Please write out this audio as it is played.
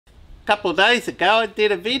couple of days ago I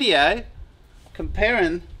did a video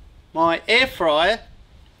comparing my air fryer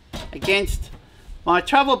against my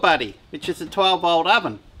Travel Buddy, which is a 12-volt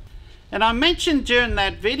oven. And I mentioned during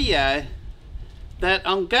that video that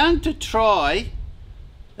I'm going to try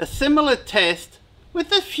a similar test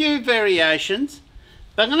with a few variations,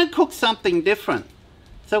 but I'm going to cook something different.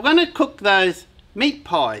 So I'm going to cook those meat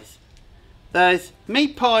pies. Those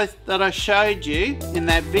meat pies that I showed you in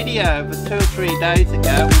that video over 2 or 3 days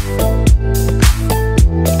ago.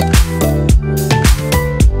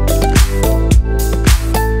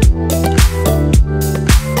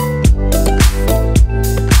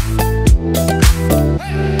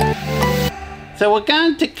 So we're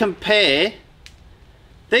going to compare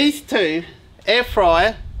these two, air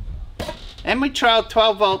fryer and my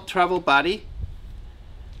 12-volt Travel Buddy,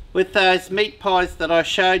 with those meat pies that I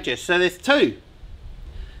showed you. So there's two.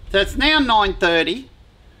 So it's now 9:30.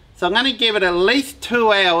 So I'm going to give it at least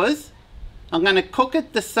 2 hours. I'm going to cook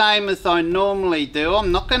it the same as I normally do.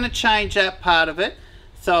 I'm not going to change that part of it.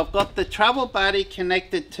 So I've got the Travel Buddy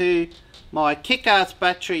connected to my kick-ass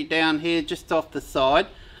battery down here just off the side.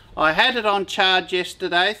 I had it on charge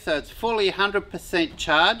yesterday, so it's fully 100%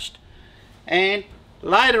 charged. And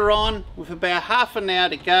later on, with about half an hour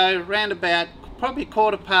to go, around about probably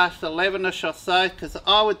 11:15ish or so, because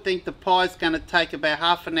I would think the pie's going to take about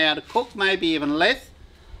half an hour to cook, maybe even less.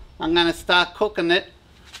 I'm going to start cooking it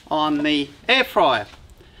on the air fryer.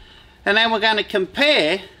 And then we're going to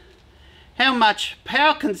compare how much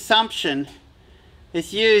power consumption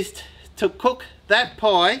is used to cook that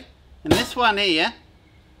pie and this one here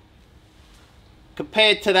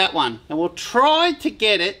compared to that one. And we'll try to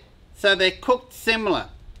get it so they're cooked similar.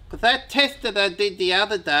 Because that test that I did the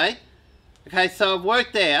other day, okay, so I've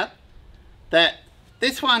worked out that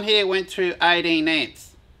this one here went through 18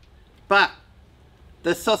 amps, but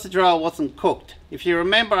the sausage roll wasn't cooked. If you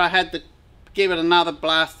remember, I had to give it another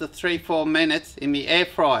blast of 3-4 minutes in the air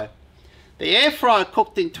fryer. The air fryer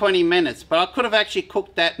cooked in 20 minutes, but I could have actually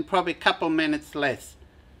cooked that in probably a couple of minutes less.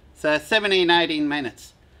 So 17-18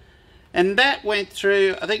 minutes. And that went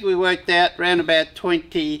through, I think we worked out around about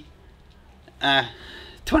 20 amps.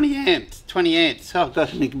 Oh, I've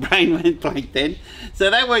got a brain went blank then. So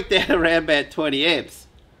that worked out around about 20 amps.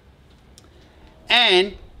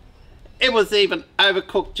 And it was even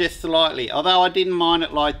overcooked just slightly. Although I didn't mind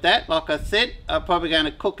it like that. Like I said, I'm probably going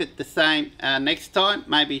to cook it the same next time.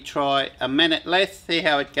 Maybe try a minute less, see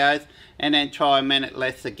how it goes, and then try a minute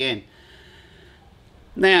less again.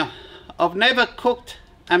 Now, I've never cooked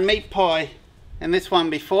a meat pie in this one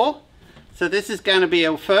before. So this is going to be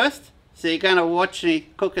a first. So you're going to watch me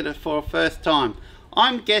cook it for a first time.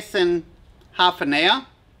 I'm guessing half an hour,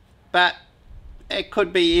 but it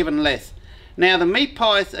could be even less. Now the meat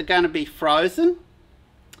pies are going to be frozen,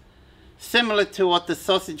 similar to what the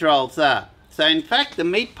sausage rolls are. So in fact the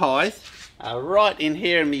meat pies are right in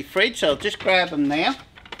here in my fridge, so I'll just grab them now.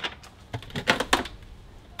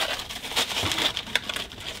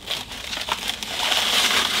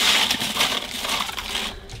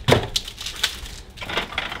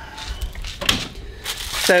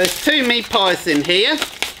 So there's two meat pies in here,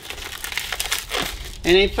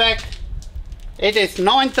 and in fact it is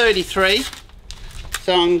 9:33,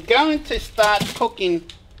 so I'm going to start cooking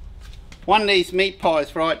one of these meat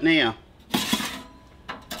pies right now.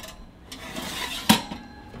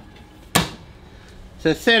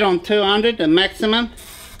 So set on 200, the maximum,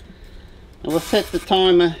 and we'll set the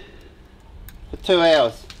timer for 2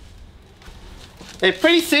 hours. They're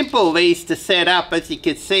pretty simple, these, to set up, as you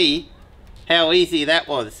can see how easy that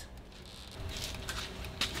was.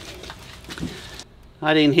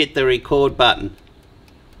 I didn't hit the record button.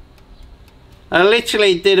 I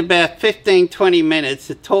literally did about 15-20 minutes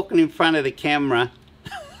of talking in front of the camera.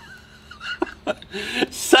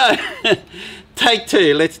 So, take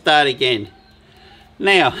two, let's start again.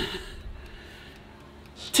 Now,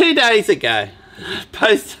 2 days ago,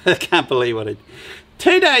 I can't believe what I did.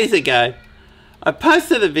 2 days ago, I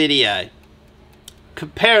posted a video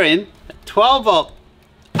comparing a 12-volt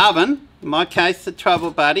oven, in my case the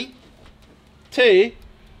Travel Buddy, to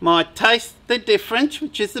my Taste the Difference,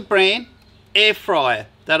 which is the brand, air fryer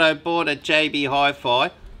that I bought at JB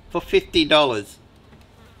Hi-Fi for $50.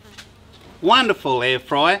 Wonderful air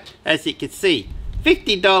fryer, as you can see.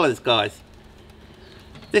 $50, guys.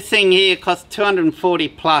 This thing here costs 240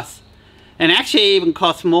 plus, and actually even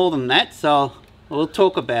costs more than that, so we'll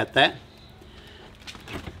talk about that.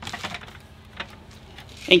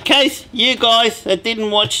 In case you guys that didn't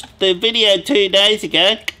watch the video 2 days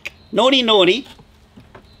ago, naughty naughty.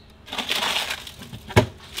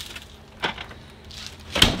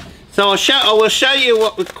 So I will show you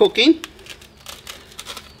what we're cooking.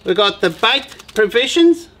 We've got the baked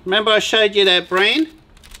provisions. Remember I showed you that brand?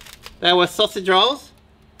 They were sausage rolls,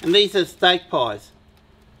 and these are steak pies.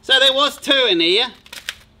 So there was 2 in here.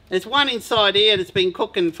 There's one inside here that's been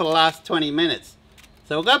cooking for the last 20 minutes.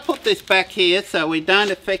 So we're going to put this back here so we don't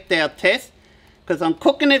affect our test, because I'm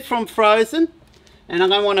cooking it from frozen, and I'm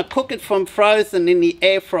going to want to cook it from frozen in the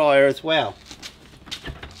air fryer as well.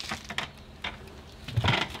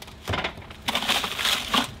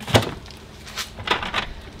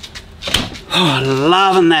 Oh,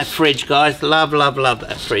 loving that fridge, guys. Love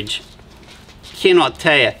that fridge. Cannot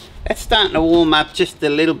tell you. That's starting to warm up just a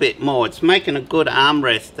little bit more. It's making a good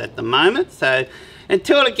armrest at the moment. So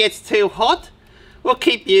until it gets too hot, we'll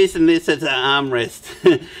keep using this as an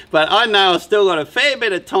armrest. But I know I've still got a fair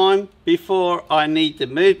bit of time before I need to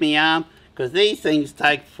move my arm, because these things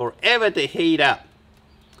take forever to heat up.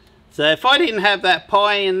 So if I didn't have that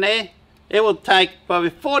pie in there, it will take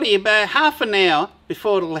probably about half an hour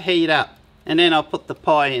before it'll heat up. And then I'll put the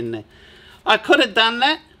pie in there. I could have done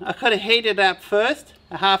that. I could have heated up first,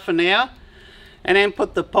 a half an hour, and then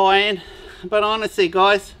put the pie in. But honestly,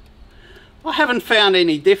 guys, I haven't found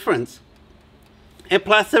any difference. And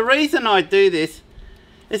plus, the reason I do this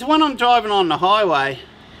is when I'm driving on the highway,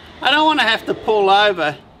 I don't want to have to pull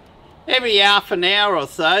over every half an hour or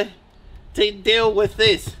so to deal with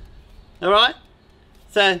this. Alright?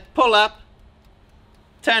 So pull up,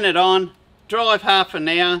 turn it on, drive half an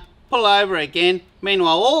hour, pull over again.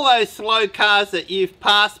 Meanwhile, all those slow cars that you've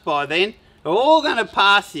passed by then are all going to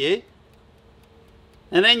pass you,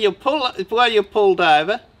 and then you'll pull while you're pulled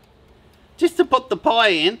over just to put the pie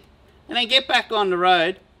in, and then get back on the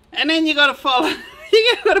road, and then you got to follow.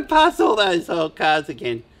 You got to pass all those old cars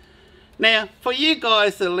again. Now, for you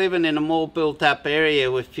guys that are living in a more built-up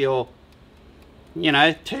area with your, you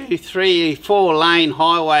know, 2, 3, 4 lane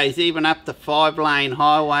highways, even up to 5 lane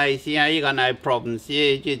highways, you know, you got no problems.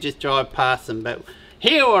 You just drive past them. But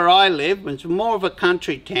here where I live, it's more of a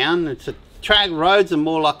country town. It's a track, roads are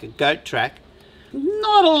more like a goat track.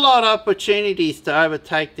 Not a lot of opportunities to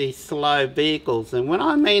overtake these slow vehicles. And when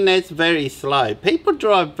I mean that's very slow, people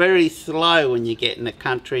drive very slow when you get in the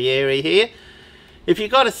country area here. If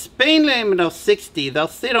you've got a speed limit of 60, they'll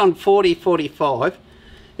sit on 40, 45.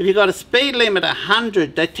 If you've got a speed limit of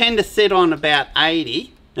 100, they tend to sit on about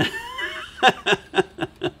 80.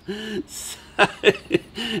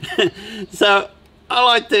 So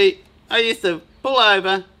I used to pull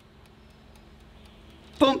over,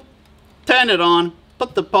 boom, turn it on,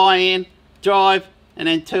 put the pie in, drive, and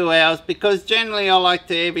then 2 hours, because generally I like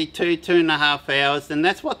to every 2.5 hours, and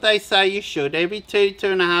that's what they say you should. Every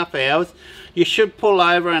 2.5 hours you should pull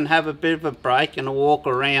over and have a bit of a break and a walk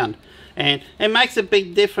around. And it makes a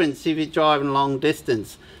big difference if you're driving long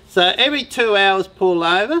distance. So every 2 hours pull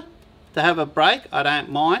over to have a break, I don't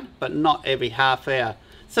mind, but not every half hour.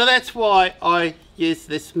 So that's why I use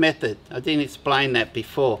this method. I didn't explain that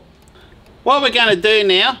before. What we're going to do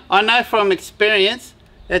now, I know from experience,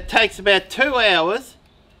 it takes about 2 hours,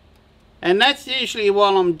 and that's usually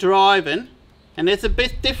while I'm driving. And there's a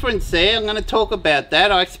bit difference there. I'm going to talk about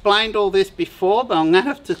that. I explained all this before, but I'm going to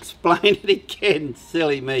have to explain it again.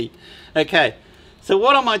 Silly me. Okay, so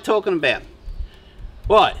what am I talking about?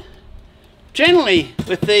 Right, generally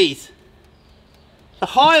with these, the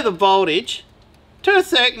higher the voltage, to a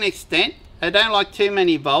certain extent, I don't like too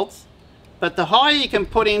many volts, but the higher you can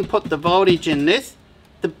put the voltage in this,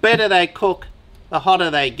 the better they cook, the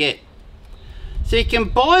hotter they get. So you can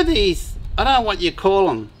buy these, I don't know what you call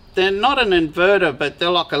them. They're not an inverter, but they're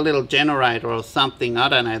like a little generator or something. I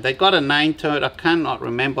don't know. They got a name to it. I cannot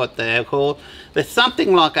remember what they are called. They're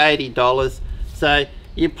something like $80. So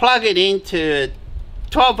you plug it into a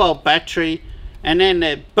 12-volt battery, and then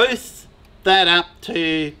it boosts that up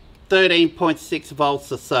to 13.6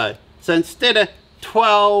 volts or so. So instead of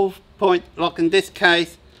 12 point, like in this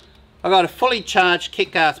case, I got a fully charged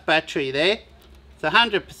kick-ass battery there. It's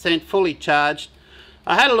 100% fully charged.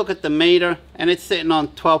 I had a look at the meter, and it's sitting on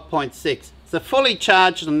 12.6. So fully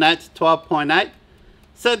charged on that's 12.8.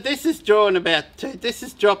 So this is drawing about 2. This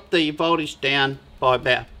has dropped the voltage down by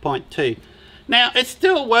about 0.2. Now it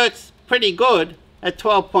still works pretty good at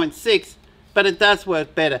 12.6, but it does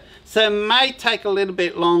work better. So it may take a little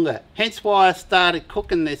bit longer. Hence why I started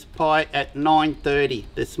cooking this pie at 9:30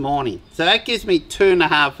 this morning. So that gives me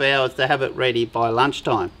 2.5 hours to have it ready by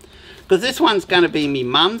lunchtime. Because this one's going to be me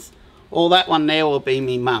mum's, or that one there will be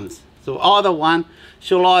me mum's. So either one,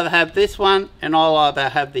 she'll either have this one, and I'll either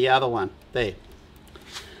have the other one there.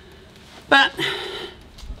 But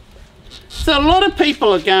so a lot of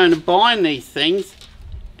people are going to buying these things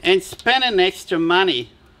and spending extra money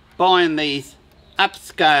buying these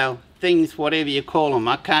upscale things, whatever you call them.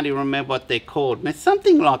 I can't even remember what they're called. And it's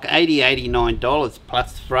something like $89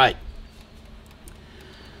 plus freight.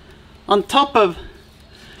 On top of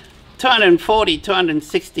 $240,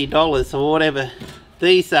 $260 or whatever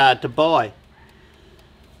these are to buy.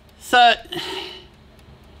 So,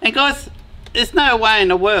 and guys, there's no way in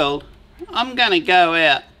the world I'm going to go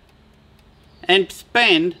out and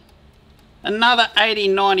spend another $80,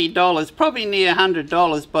 $90, probably near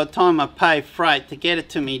 $100 by the time I pay freight to get it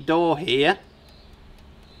to me door here,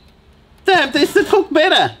 to have this to cook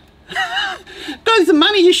better. Guys, the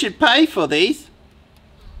money you should pay for these,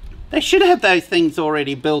 they should have those things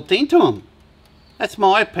already built into them. That's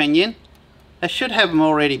my opinion. They should have them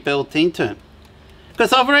already built into them.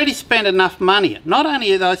 Because I've already spent enough money. Not only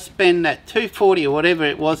did I spend that $240 or whatever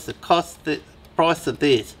it was the price of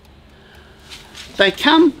this. They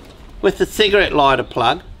come with the cigarette lighter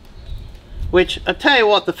plug, which I tell you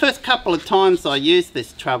what, the first couple of times I used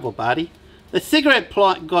this travel buddy, the cigarette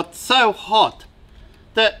plug got so hot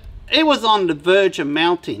that it was on the verge of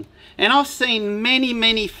melting. And I've seen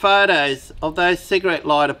many photos of those cigarette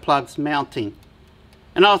lighter plugs melting.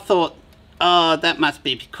 And I thought, oh, that must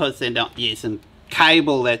be because they're not using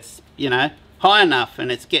cable that's, you know, high enough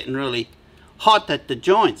and it's getting really hot at the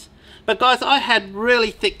joints. But guys, I had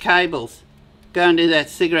really thick cables going to that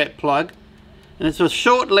cigarette plug. And it was a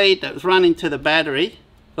short lead that was running to the battery,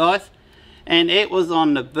 guys. And it was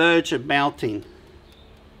on the verge of melting.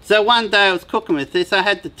 So one day I was cooking with this, I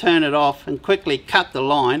had to turn it off and quickly cut the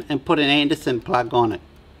line and put an Anderson plug on it.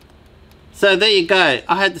 So there you go,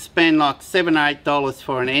 I had to spend like $7 or $8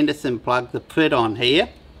 for an Anderson plug to put on here,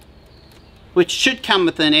 which should come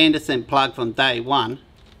with an Anderson plug from day one.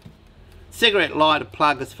 Cigarette lighter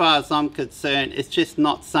plug, as far as I'm concerned, it's just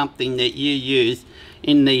not something that you use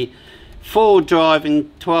in the full driving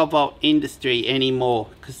 12 volt industry anymore,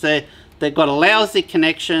 because they've got a lousy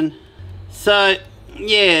connection. So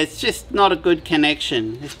yeah, it's just not a good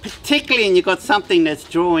connection. It's particularly when you've got something that's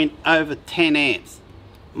drawing over 10 amps.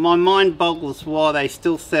 My mind boggles why they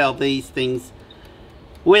still sell these things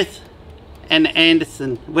with an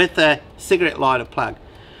Anderson, with a cigarette lighter plug.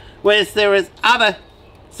 Whereas there is other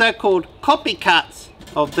so-called copycats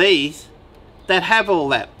of these that have all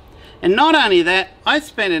that. And not only that, I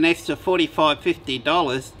spent an extra $45,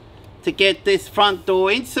 $50 to get this front door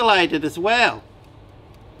insulated as well.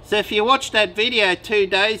 So if you watched that video 2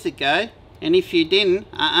 days ago, and if you didn't,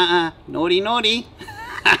 naughty.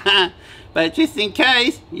 But just in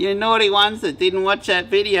case, you naughty ones that didn't watch that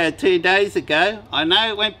video 2 days ago, I know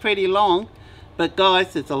it went pretty long, but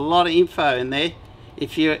guys, there's a lot of info in there.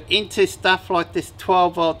 If you're into stuff like this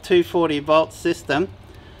 12 volt, 240 volt system,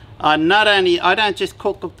 I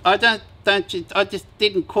just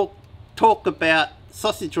didn't talk about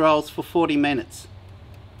sausage rolls for 40 minutes.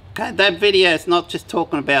 Okay, that video is not just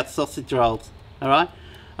talking about sausage rolls, alright?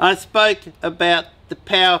 I spoke about the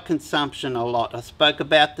power consumption a lot. I spoke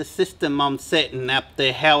about the system I'm setting up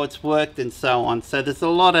there, how it's worked and so on. So there's a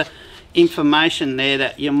lot of information there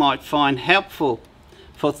that you might find helpful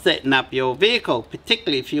for setting up your vehicle,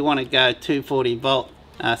 particularly if you want to go 240 volt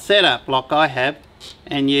setup like I have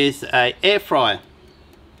and use a air fryer.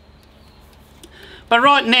 But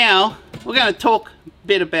right now we're going to talk a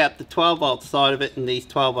bit about the 12 volt side of it and these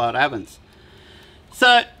 12 volt ovens.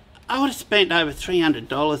 So I would have spent over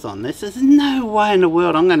 $300 on this. There's no way in the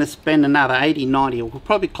world I'm going to spend another $80, $90 or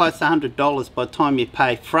probably close to $100 by the time you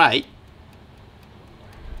pay freight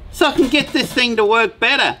so I can get this thing to work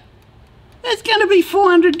better. It's going to be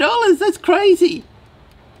 $400. That's crazy.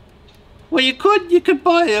 Well, you could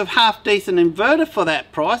buy a half decent inverter for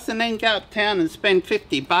that price and then go uptown and spend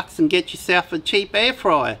 $50 and get yourself a cheap air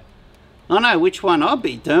fryer. I know which one I'll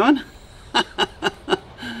be doing.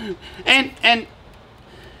 and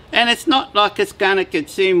it's not like it's going to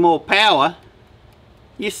consume more power.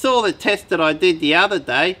 You saw the test that I did the other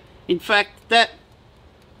day. In fact,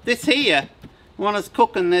 this here, when I was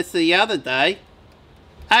cooking this the other day,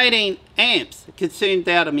 18 amps consumed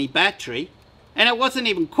out of my battery, and it wasn't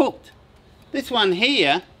even cooked. This one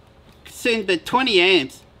here consumed at 20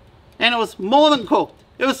 amps, and it was more than cooked.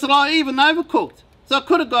 It was like even overcooked. So I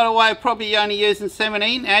could have got away probably only using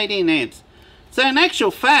 17, 18 amps. So in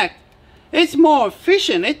actual fact, it's more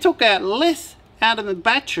efficient. It took out less out of the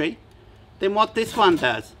battery than what this one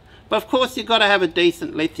does. But of course you've got to have a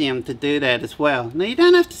decent lithium to do that as well. Now you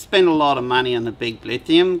don't have to spend a lot of money on the big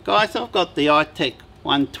lithium. Guys, I've got the iTech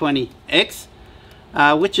 120X,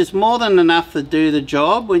 which is more than enough to do the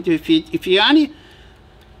job. If you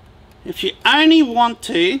only want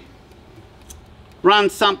to run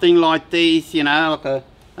something like these, you know, like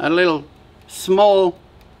a little small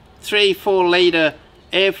 3-4 litre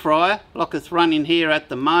air fryer like it's running here at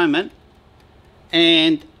the moment,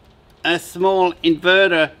 and a small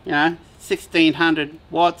inverter, you know, 1600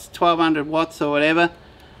 watts, 1200 watts or whatever,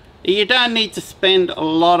 you don't need to spend a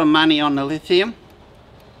lot of money on the lithium.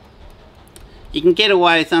 You can get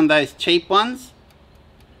away with some of those cheap ones,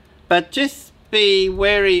 but just be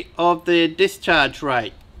wary of the discharge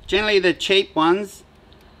rate. Generally the cheap ones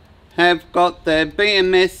have got their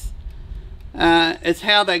BMS, it's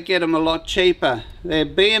how they get them a lot cheaper. Their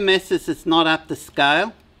BMS is not up to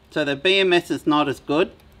scale, so the BMS is not as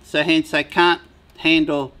good, so hence they can't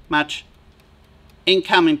handle much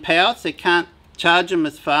incoming power, so you can't charge them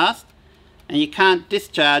as fast, and you can't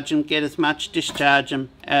discharge them, get as much discharge them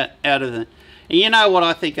out of them. And you know what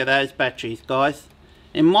I think of those batteries, guys?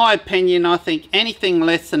 In my opinion, I think anything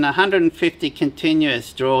less than 150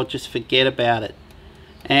 continuous draw, just forget about it.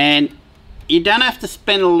 And you don't have to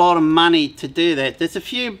spend a lot of money to do that. There's a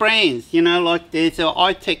few brands, you know, like there's a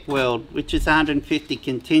iTech World, which is 150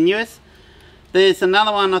 continuous. There's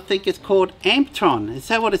another one, I think it's called Amptron. Is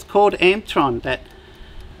that what it's called? Amptron, that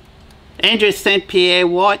Andrew St. Pierre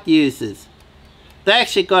White uses. They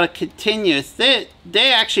actually got a continuous. They're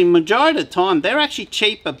actually, majority of the time, they're actually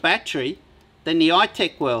cheaper battery than the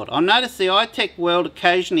iTech World. I noticed the iTech World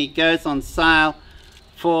occasionally goes on sale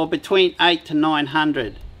for between 800 to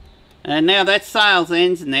 900. And now that sales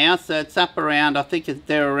ends now, so it's up around, I think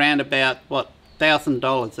they're around about, what,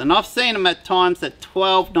 $1,000. And I've seen them at times at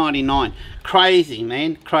 $12.99. Crazy,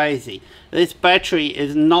 man, crazy. This battery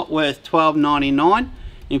is not worth $12.99.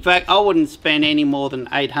 In fact, I wouldn't spend any more than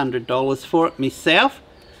 $800 for it myself.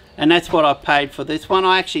 And that's what I paid for this one.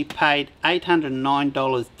 I actually paid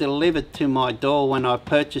 $809 delivered to my door when I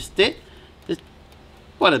purchased it.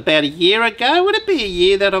 What, about a year ago? Would it be a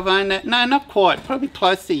year that I've owned that? No, not quite. Probably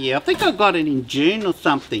close to a year. I think I got it in June or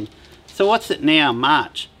something. So what's it now?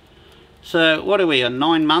 March. So what are we,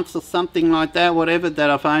 9 months or something like that, whatever,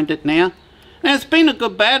 that I've owned it now. Now it's been a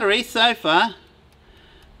good battery so far.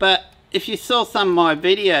 But if you saw some of my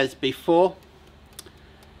videos before,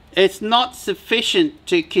 it's not sufficient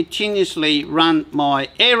to continuously run my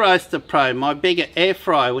Air Roaster Pro, my bigger air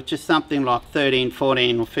fryer, which is something like 13,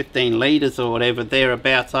 14 or 15 litres or whatever,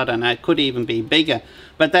 thereabouts. I don't know, it could even be bigger.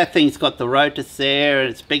 But that thing's got the rotors there,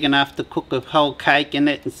 it's big enough to cook a whole cake in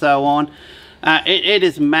it and so on. It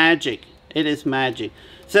is magic. It is magic.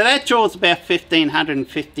 So that draws about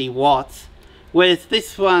 1550 watts. Whereas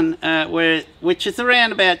this one, which is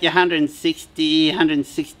around about your 160,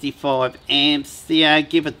 165 amps,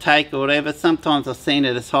 give or take or whatever. Sometimes I've seen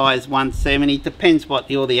it as high as 170. Depends what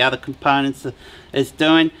all the other components is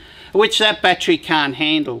doing, which that battery can't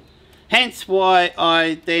handle. Hence why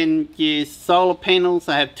I then use solar panels.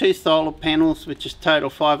 I have 2 solar panels, which is total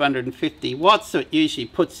 550 watts. So it usually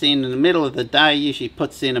puts in the middle of the day, usually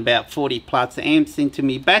puts in about 40 plus amps into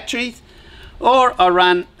me batteries. Or I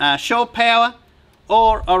run shore power,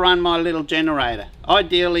 or I run my little generator.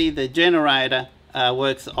 Ideally, the generator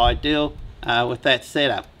works ideal with that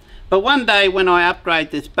setup. But one day when I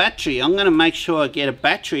upgrade this battery, I'm going to make sure I get a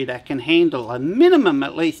battery that can handle a minimum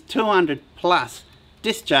at least 200 plus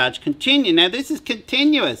discharge continue. Now this is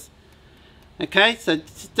continuous. Okay, so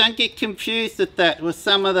don't get confused with that with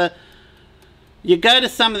some of the, you go to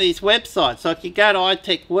some of these websites, like you go to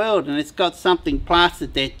iTech World and it's got something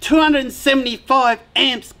plastered there, 275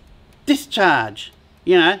 amps discharge,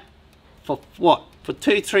 you know, for what, for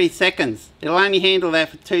 2-3 seconds. It'll only handle that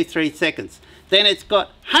for 2-3 seconds. Then it's got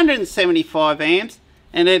 175 amps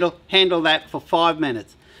and it'll handle that for 5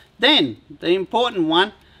 minutes. Then the important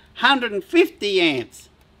one, 150 amps.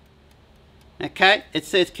 Okay, it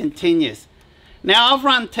says continuous. Now I've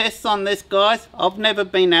run tests on this, guys. I've never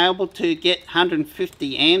been able to get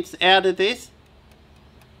 150 amps out of this,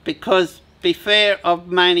 because to be fair, I've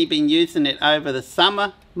mainly been using it over the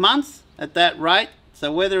summer months at that rate.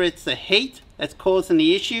 So whether it's the heat that's causing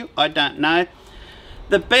the issue, I don't know.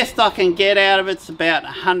 The best I can get out of it's about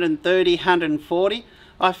 130, 140.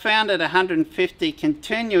 I found at 150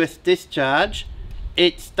 continuous discharge,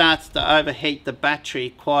 it starts to overheat the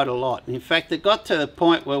battery quite a lot. In fact, it got to the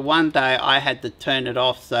point where one day I had to turn it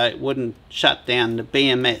off so it wouldn't shut down the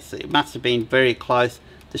BMS. It must have been very close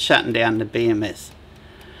to shutting down the BMS.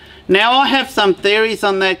 Now I have some theories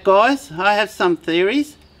on that, guys. I have some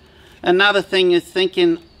theories. Another thing is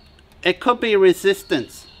thinking it could be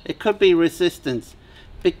resistance. It could be resistance.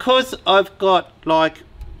 Because I've got like...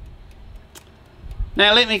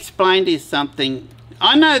 Now let me explain to you something.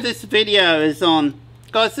 I know this video is on...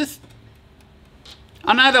 Guys,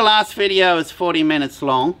 I know the last video is 40 minutes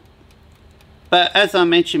long. But as I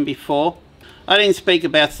mentioned before, I didn't speak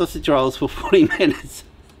about sausage rolls for 40 minutes.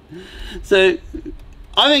 So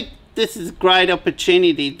I think this is a great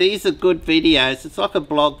opportunity. These are good videos. It's like a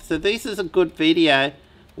blog. So this is a good video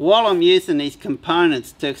while I'm using these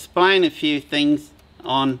components to explain a few things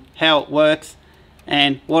on how it works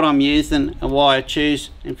and what I'm using and why I choose.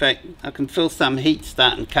 In fact, I can feel some heat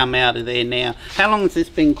starting to come out of there now. How long has this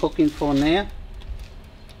been cooking for now?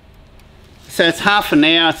 So it's half an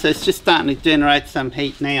hour, so it's just starting to generate some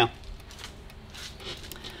heat now.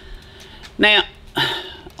 Now,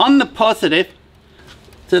 on the positive,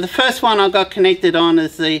 so the first one I got connected on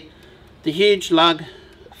is the huge lug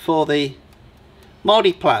for the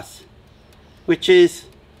Multi-Plus, which is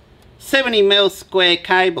 70mm square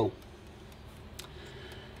cable.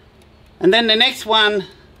 And then the next one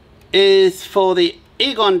is for the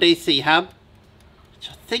Egon DC hub, which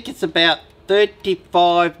I think it's about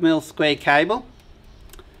 35mm square cable.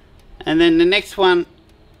 And then the next one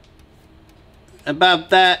above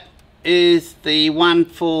that is the one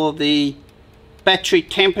for the battery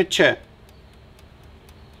temperature,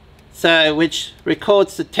 so which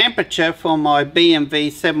records the temperature for my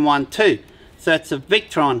BMV 712. So it's a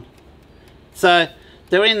Victron, so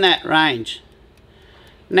they're in that range.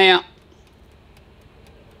 Now,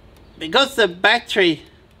 because the battery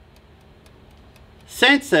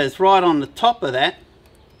sensor is right on the top of that,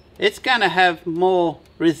 it's going to have more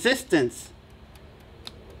resistance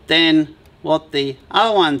than what the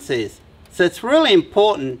other ones is. So it's really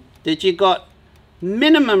important that you got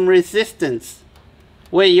minimum resistance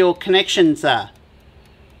where your connections are,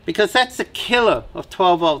 because that's the killer of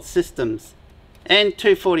 12-volt systems and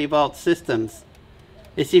 240-volt systems,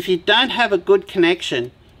 is if you don't have a good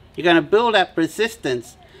connection, you're going to build up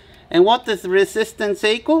resistance. And what does the resistance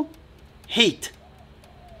equal? Heat.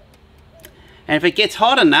 And if it gets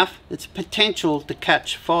hot enough, it's potential to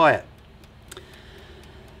catch fire.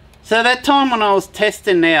 So that time when I was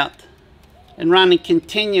testing out and running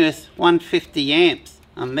continuous 150 amps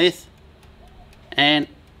on this, and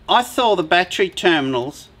I saw the battery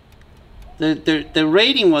terminals, the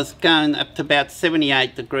reading was going up to about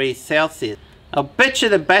 78 degrees Celsius. I bet you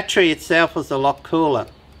the battery itself was a lot cooler.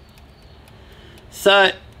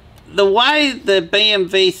 So the way the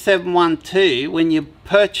BMV 712, when you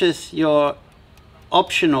purchase your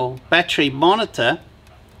optional battery monitor,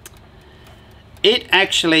 it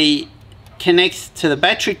actually connects to the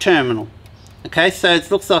battery terminal. Okay, so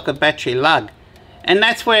it looks like a battery lug, and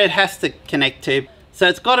that's where it has to connect to. So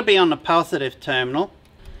it's got to be on the positive terminal.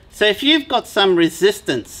 So if you've got some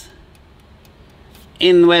resistance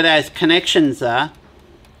in where those connections are,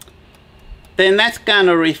 then that's going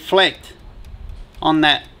to reflect on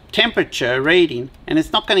that temperature reading, and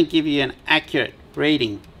it's not going to give you an accurate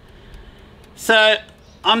reading. So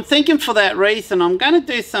I'm thinking for that reason I'm going to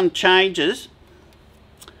do some changes.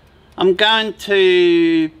 I'm going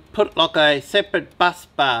to put like a separate bus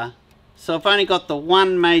bar, so I've only got the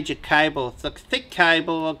one major cable. It's a thick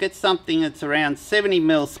cable. I'll get something that's around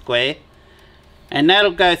 70mm square, and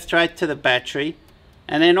that'll go straight to the battery,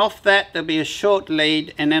 and then off that there'll be a short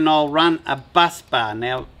lead, and then I'll run a bus bar.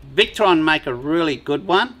 Now Victron make a really good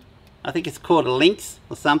one. I think it's called a Lynx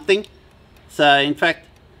or something. So in fact,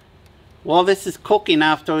 while this is cooking,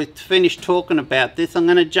 after we finish talking about this, I'm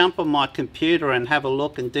going to jump on my computer and have a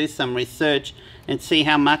look and do some research and see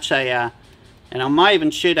how much they are. And I might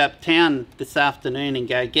even shoot uptown this afternoon and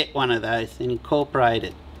go get one of those and incorporate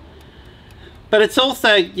it. But it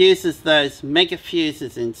also uses those mega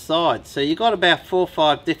fuses inside. So you've got about 4 or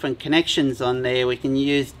 5 different connections on there. We can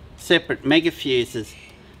use separate mega fuses.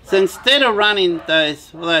 So instead of running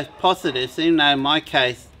those positives, even though in my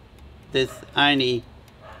case there's only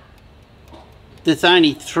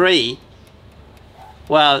 3,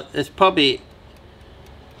 well,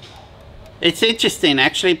 it's interesting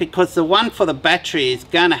actually, because the one for the battery is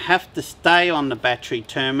going to have to stay on the battery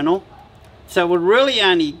terminal. So we're really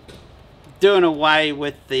only doing away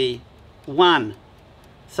with the one.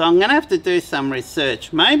 So I'm going to have to do some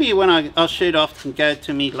research. Maybe when I'll shoot off and go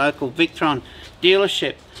to my local Victron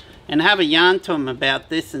dealership and have a yarn to them about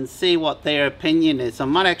this and see what their opinion is. I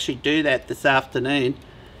might actually do that this afternoon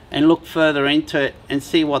and look further into it and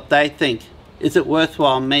see what they think. Is it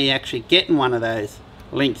worthwhile me actually getting one of those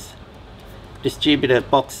Lynx distributor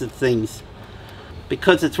box of things?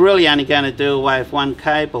 Because it's really only going to do away with one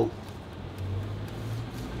cable.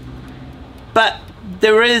 But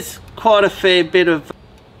there is quite a fair bit of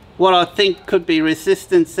what I think could be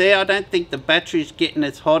resistance there. I don't think the battery's getting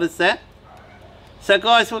as hot as that. So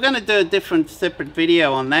guys, we're going to do a different separate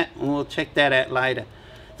video on that, and we'll check that out later.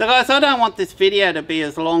 So guys, I don't want this video to be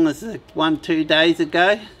as long as 1-2 days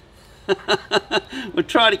ago. We'll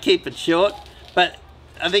try to keep it short, but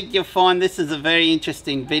I think you'll find this is a very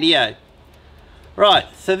interesting video. Right,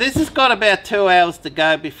 so this has got about 2 hours to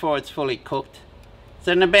go before it's fully cooked.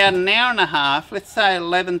 So in about an hour and a half, let's say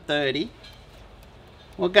 11:30,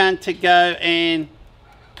 we're going to go and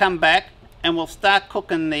come back and we'll start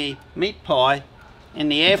cooking the meat pie in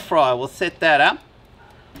the air fryer. We'll set that up.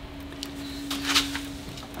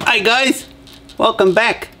 Hey guys, welcome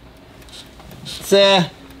back. It's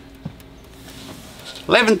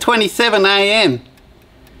 11:27 a.m.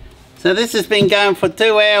 So this has been going for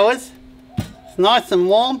 2 hours. It's nice and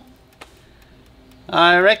warm.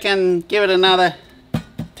 I reckon give it another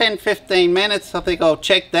 10-15 minutes. I think I'll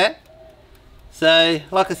check that. So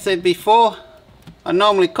like I said before, I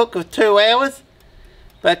normally cook for 2 hours,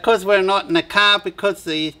 but because we're not in a car, because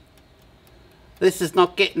this is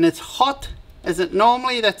not getting as hot as it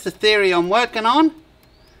normally, that's the theory I'm working on.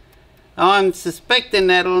 I'm suspecting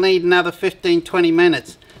that it'll need another 15-20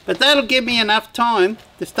 minutes, but that'll give me enough time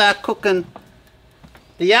to start cooking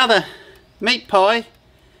the other meat pie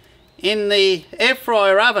in the air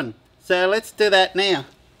fryer oven. So let's do that now.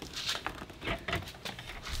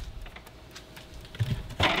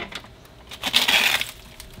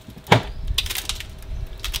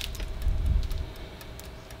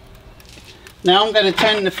 Now I'm going to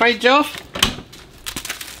turn the fridge off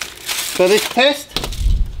for this test,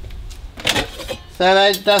 so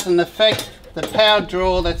that it doesn't affect the power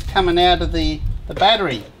draw that's coming out of the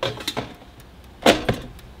battery.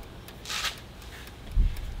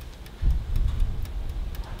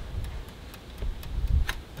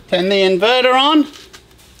 Turn the inverter on.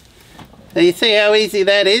 So you see how easy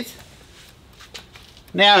that is.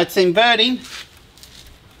 Now it's inverting.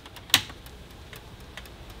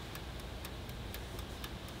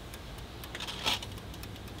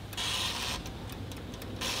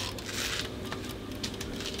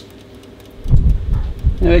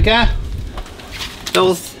 There we go.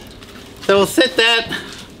 So we'll set that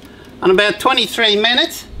on about 23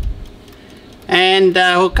 minutes and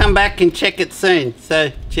we'll come back and check it soon.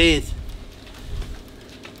 So cheers.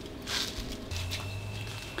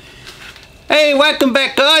 Hey, welcome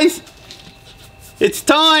back guys. It's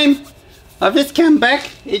time. I've just come back.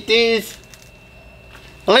 It is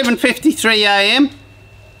 11:53 a.m.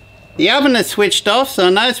 The oven is switched off, so I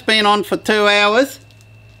know it's been on for 2 hours.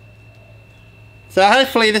 So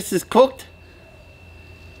hopefully this is cooked.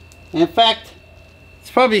 In fact,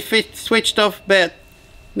 it's probably switched off about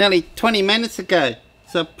nearly 20 minutes ago.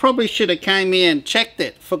 So I probably should have came here and checked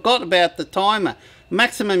it. Forgot about the timer.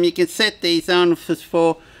 Maximum you can set these on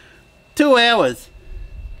for 2 hours.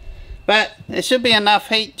 But there should be enough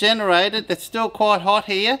heat generated. It's still quite hot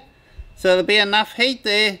here. So there'll be enough heat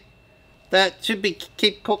there that should be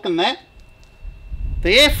keep cooking that.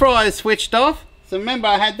 The air fryer is switched off. So remember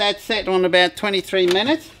I had that set on about 23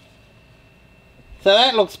 minutes. So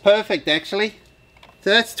that looks perfect actually. So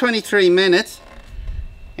that's 23 minutes.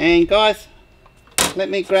 And guys, let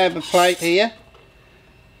me grab a plate here.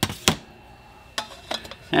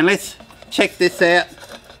 And let's check this out.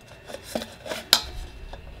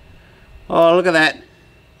 Oh, look at that.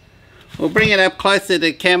 We'll bring it up closer to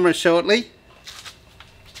the camera shortly.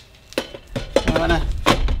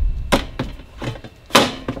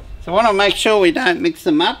 I want to make sure we don't mix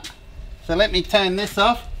them up. So let me turn this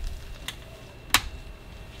off.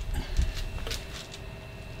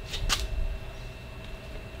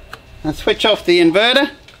 And switch off the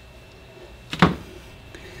inverter.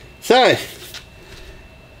 So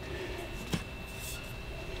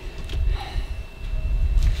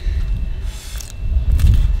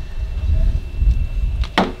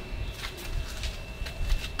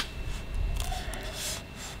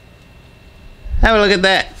have a look at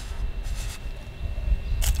that.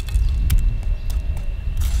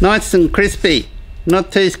 Nice and crispy,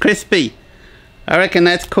 not too crispy. I reckon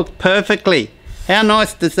that's cooked perfectly. How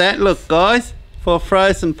nice does that look, guys, for a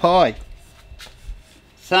frozen pie?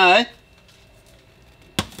 So,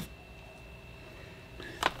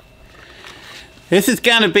 this is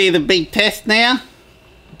going to be the big test now.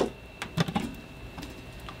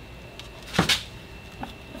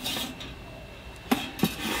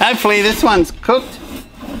 Hopefully this one's cooked.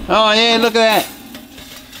 Oh yeah, look at that.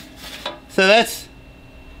 So that's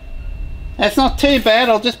not too bad.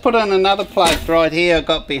 I'll just put on another plate right here I've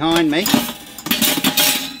got behind me.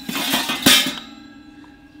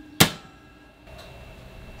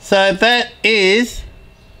 So that is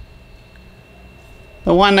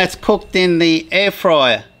the one that's cooked in the air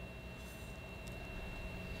fryer.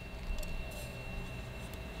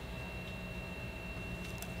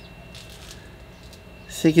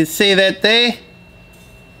 So you can see that there.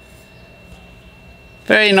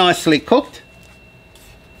 Very nicely cooked.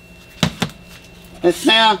 Let's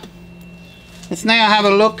now have a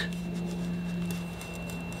look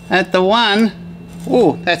at the one,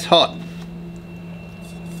 oh, that's hot.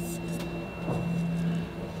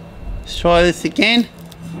 Let's try this again.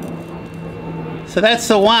 So that's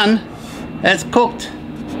the one that's cooked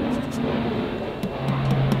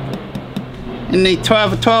in the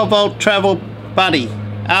 12 volt travel buddy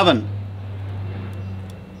oven.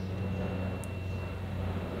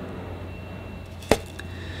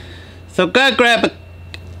 So go grab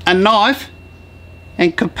a knife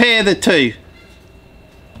and compare the two.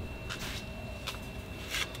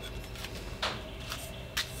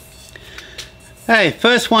 Hey,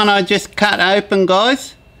 first one I just cut open,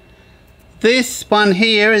 guys. This one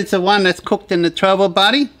here is the one that's cooked in the travel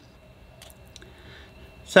buddy.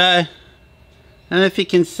 So, I don't know if you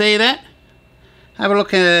can see that. Have a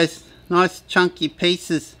look at those nice chunky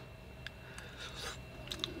pieces.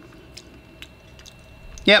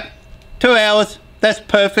 Yep, 2 hours, that's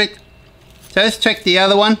perfect. So let's check the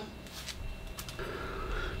other one.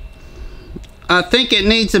 I think it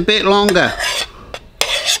needs a bit longer.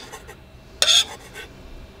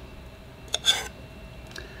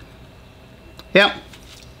 Yep.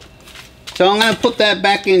 So I'm going to put that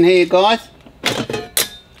back in here, guys.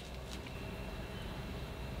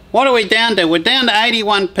 What are we down to? We're down to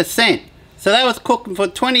 81%. So that was cooking for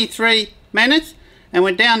 23 minutes and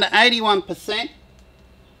we're down to 81%.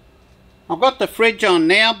 I've got the fridge on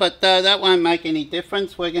now, but that won't make any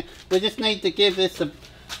difference. We just need to give this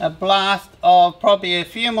a blast of probably a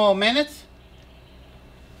few more minutes.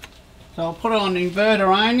 So I'll put it on inverter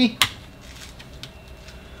only.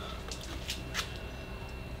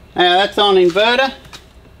 Now that's on inverter.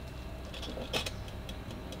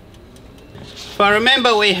 If I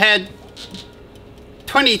remember, we had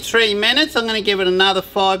 23 minutes. I'm going to give it another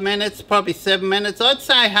 5 minutes, probably 7 minutes. I'd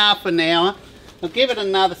say half an hour. I'll give it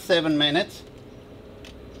another 7 minutes.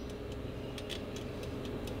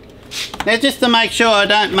 Now just to make sure I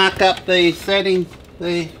don't muck up the setting,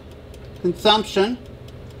 the consumption,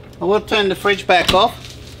 I will turn the fridge back off.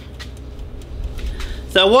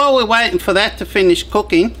 So while we're waiting for that to finish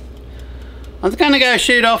cooking, I'm just going to go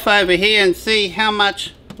shoot off over here and see how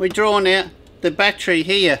much we've drawn out the battery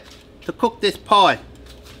here to cook this pie.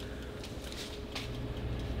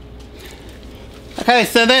 Okay,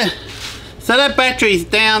 so that battery's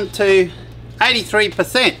down to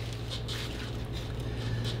 83%.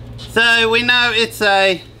 So we know it's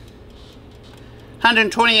a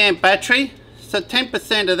 120 amp battery, so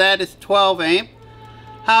 10% of that is 12 amp.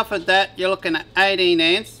 Half of that you're looking at 18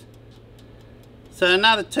 amps. So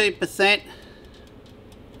another 2%.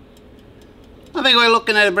 I think we're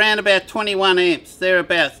looking at around about 21 amps,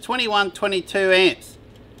 thereabouts, 21, 22 amps.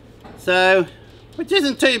 So, which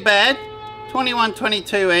isn't too bad, 21,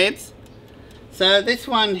 22 amps. So this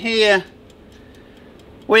one here,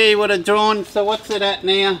 we would have drawn, so what's it at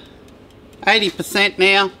now? 80%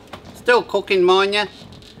 now, still cooking, mind you.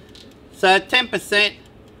 So 10%.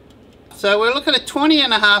 So we're looking at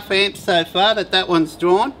 20.5 amps so far that one's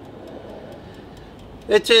drawn.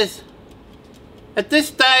 Which is, at this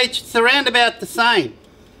stage, it's around about the same.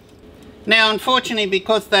 Now unfortunately,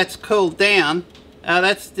 because that's cooled down,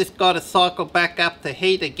 that's just got to cycle back up to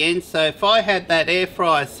heat again. So if I had that air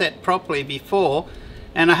fryer set properly before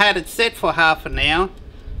and I had it set for half an hour,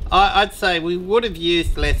 I'd say we would have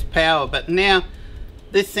used less power, but now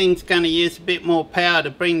this thing's going to use a bit more power to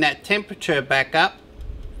bring that temperature back up.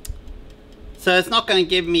 So it's not going to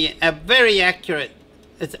give me a very accurate,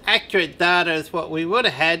 as accurate data as what we would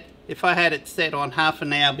have had if I had it set on half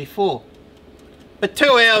an hour before. But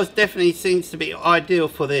 2 hours definitely seems to be ideal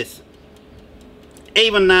for this.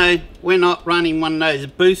 Even though we're not running one of those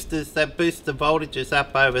boosters that boost the voltages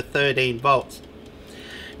up over 13 volts.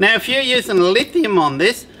 Now if you're using lithium on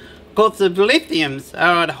this, of course the lithiums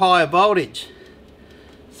are at higher voltage.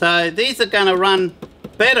 So these are going to run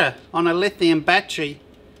better on a lithium battery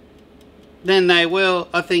than they will,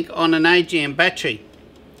 I think, on an AGM battery.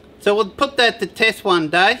 So we'll put that to test one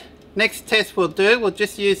day. Next test we'll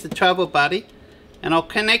just use the travel buddy and I'll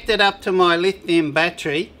connect it up to my lithium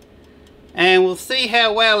battery and we'll see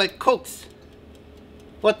how well it cooks.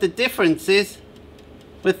 What the difference is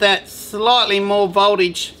with that slightly more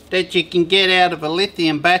voltage that you can get out of a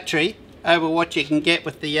lithium battery over what you can get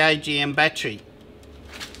with the AGM battery.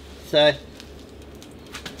 So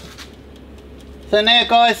now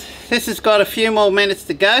guys, this has got a few more minutes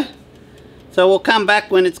to go. So we'll come back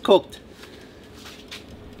when it's cooked.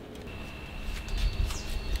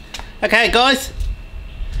 Okay guys,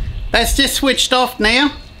 that's just switched off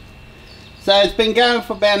now. So it's been going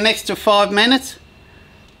for about next to 5 minutes.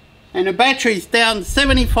 And the battery's down to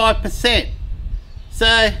 75%.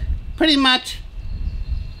 So pretty much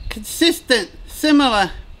consistent,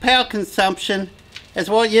 similar power consumption as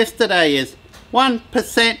what yesterday is.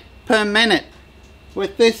 1% per minute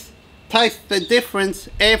with this Taste the Difference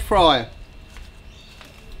air fryer.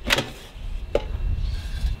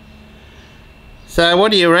 So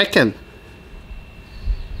what do you reckon?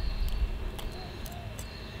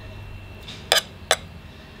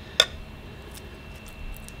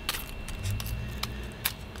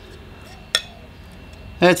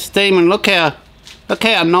 That's steaming. Look how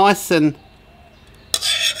nice and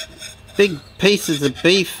big pieces of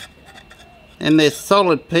beef, and they're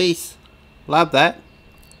solid piece. Love that.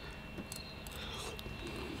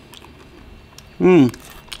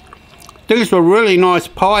 These were really nice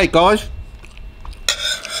pie, guys.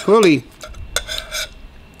 Really,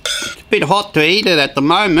 it's a bit hot to eat it at the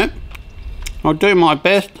moment. I'll do my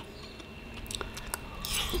best.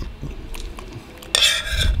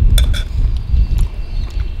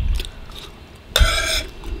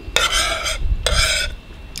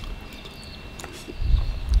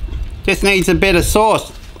 Just needs a bit of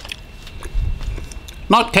sauce.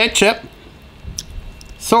 Not ketchup.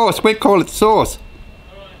 Sauce, we call it sauce.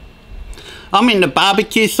 I'm into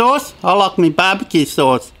barbecue sauce. I like me barbecue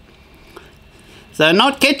sauce. So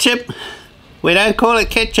not ketchup. We don't call it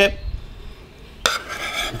ketchup.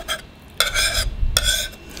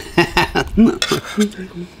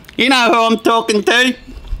 You know who I'm talking to?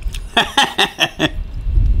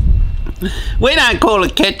 We don't call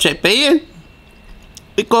it ketchup here.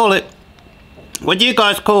 We call it, what do you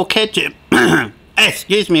guys call ketchup?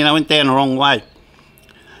 Excuse me, I went down the wrong way.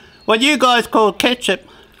 What you guys call ketchup,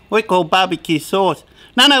 we call barbecue sauce.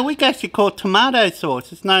 No, we actually call tomato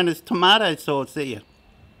sauce. It's known as tomato sauce here.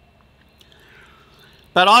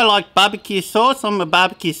 But I like barbecue sauce. I'm a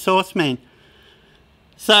barbecue sauce man.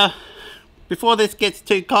 So, before this gets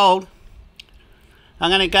too cold,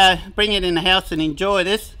 I'm going to go bring it in the house and enjoy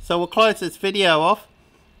this. So we'll close this video off.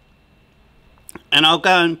 And I'll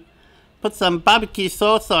go and put some barbecue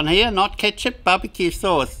sauce on here. Not ketchup, barbecue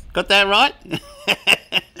sauce. Got that right?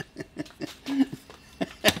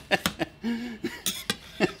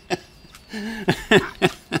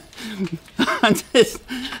 I'm just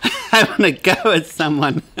having a go at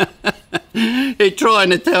someone. They're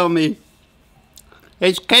trying to tell me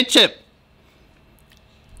it's ketchup.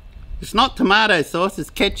 It's not tomato sauce, it's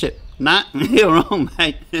ketchup. Nah, you're wrong,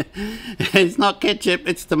 mate. It's not ketchup,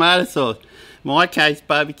 it's tomato sauce. In my case,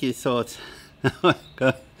 barbecue sauce. Oh my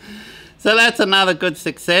God. So that's another good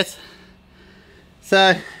success.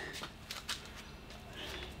 So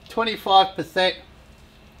 25%.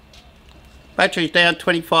 Battery's down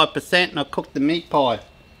 25%, and I cooked the meat pie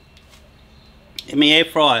in my air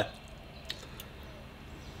fryer,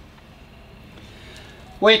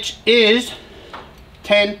 which is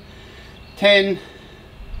 10.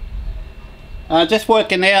 Just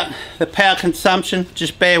working out the power consumption,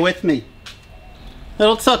 just bear with me. It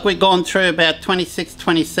looks like we've gone through about 26,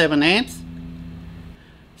 27 amps.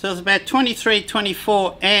 So it's about 23,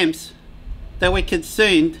 24 amps that we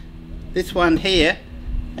consumed, this one here,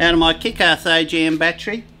 out of my kick-ass AGM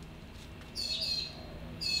battery.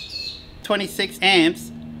 26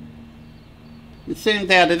 amps consumed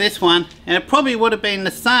out of this one, and it probably would have been the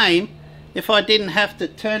same if I didn't have to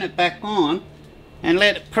turn it back on and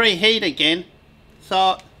let it preheat again.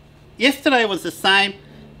 So yesterday was the same.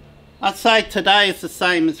 I'd say today is the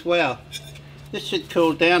same as well. This should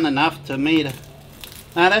cool down enough to me to...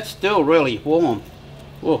 No, that's still really warm.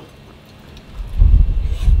 Oh.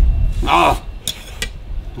 Oh.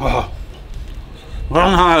 Oh.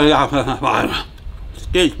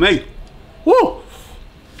 Excuse me. Woo.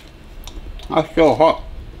 That's so hot.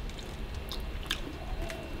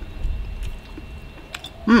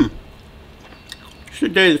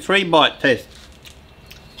 Should do the 3-bite test.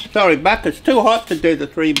 Sorry, back, it's too hot to do the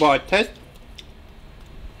 3-bite test.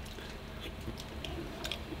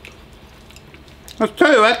 Let's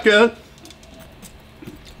tell you actually,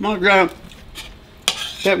 might go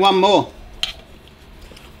get one more.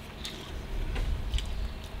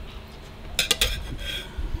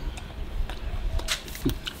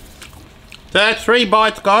 So that's 3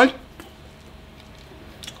 bites, guys.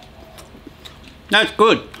 That's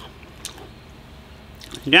good.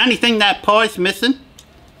 The only thing that pie's missing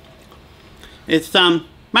is some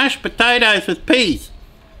mashed potatoes with peas.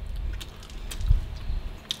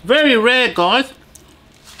 Very rare, guys.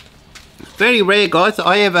 Very rare, guys,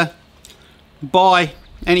 I ever buy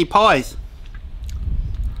any pies.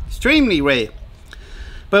 Extremely rare.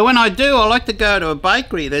 But when I do, I like to go to a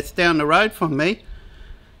bakery that's down the road from me.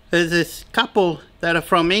 There's this couple that are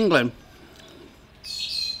from England,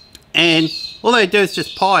 and all they do is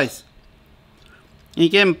just pies. And you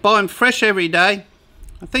can buy them fresh every day.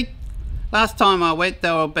 I think last time I went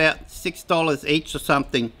they were about $6 each or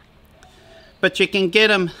something. But you can get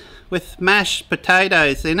them with mashed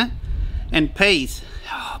potatoes in it and peas.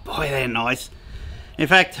 Oh boy, they're nice. In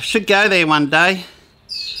fact, I should go there one day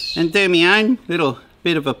and do my own little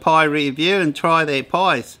bit of a pie review and try their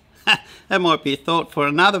pies. That might be a thought for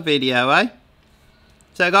another video, eh?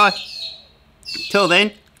 So guys, till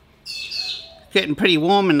then, it's getting pretty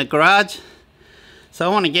warm in the garage, so I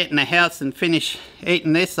want to get in the house and finish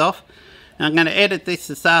eating this off. And I'm going to edit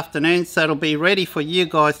this afternoon, so it'll be ready for you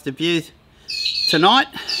guys to view tonight.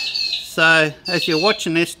 So as you're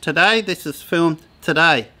watching this today, this is filmed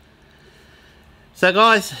today. So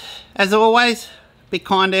guys, as always, be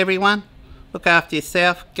kind to everyone. Look after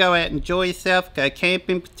yourself. Go out and enjoy yourself. Go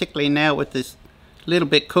camping, particularly now with this little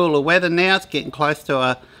bit cooler weather now. It's getting close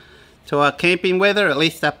to our camping weather, at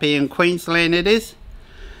least up here in Queensland it is.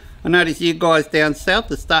 I notice you guys down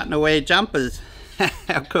south are starting to wear jumpers.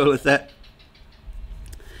 How cool is that?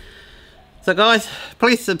 So guys,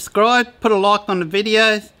 please subscribe, put a like on the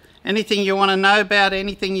videos. Anything you want to know about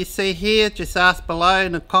anything you see here, just ask below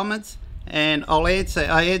in the comments and I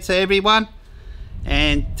answer everyone.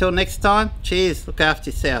 And till next time, cheers, look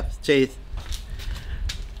after yourself, cheers.